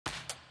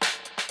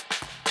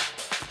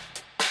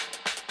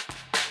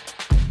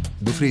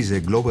Dufry is a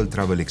global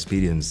travel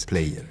experience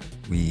player.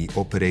 We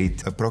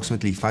operate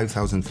approximately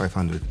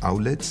 5,500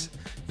 outlets,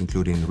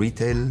 including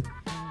retail,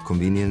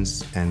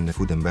 convenience and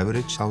food and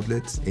beverage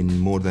outlets in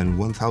more than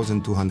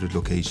 1,200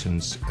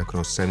 locations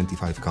across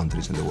 75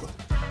 countries in the world.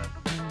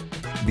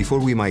 Before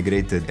we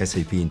migrated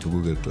SAP into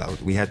Google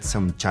Cloud, we had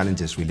some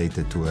challenges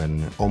related to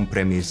an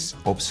on-premise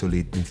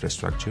obsolete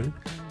infrastructure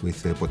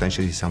with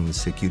potentially some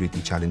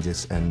security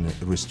challenges and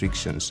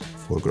restrictions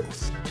for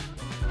growth.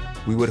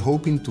 We were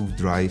hoping to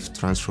drive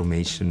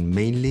transformation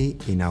mainly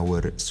in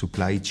our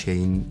supply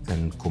chain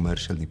and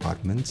commercial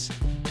departments.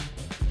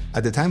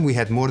 At the time, we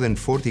had more than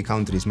 40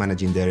 countries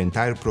managing their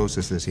entire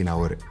processes in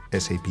our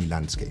SAP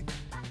landscape.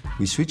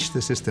 We switched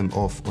the system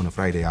off on a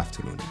Friday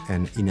afternoon,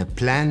 and in a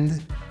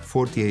planned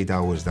 48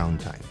 hours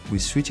downtime, we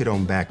switch it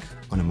on back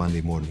on a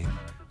Monday morning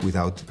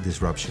without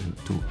disruption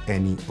to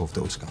any of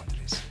those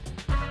countries.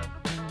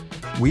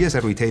 We as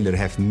a retailer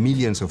have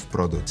millions of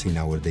products in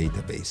our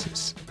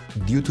databases.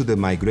 Due to the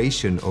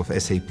migration of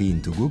SAP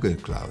into Google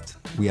Cloud,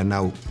 we are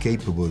now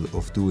capable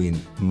of doing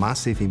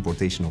massive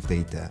importation of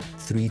data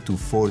 3 to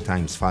 4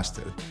 times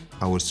faster.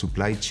 Our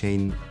supply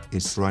chain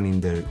is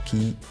running their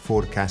key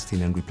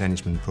forecasting and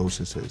replenishment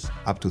processes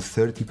up to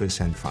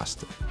 30%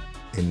 faster.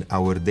 In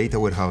our data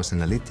warehouse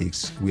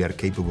analytics, we are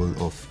capable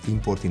of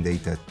importing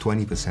data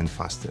 20%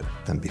 faster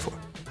than before.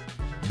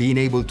 Being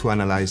able to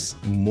analyze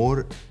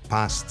more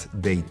past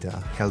data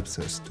helps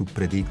us to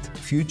predict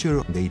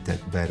future data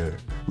better,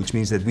 which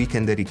means that we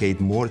can dedicate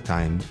more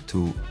time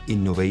to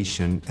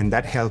innovation, and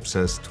that helps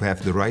us to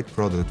have the right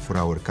product for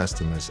our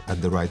customers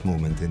at the right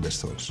moment in the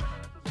stores.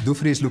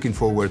 Dufry is looking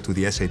forward to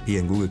the SAP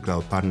and Google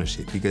Cloud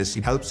partnership because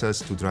it helps us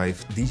to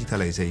drive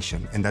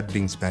digitalization, and that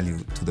brings value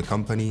to the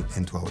company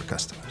and to our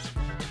customers.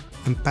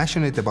 I'm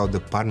passionate about the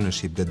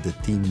partnership that the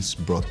teams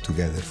brought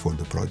together for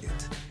the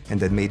project, and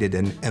that made it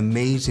an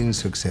amazing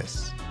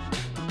success.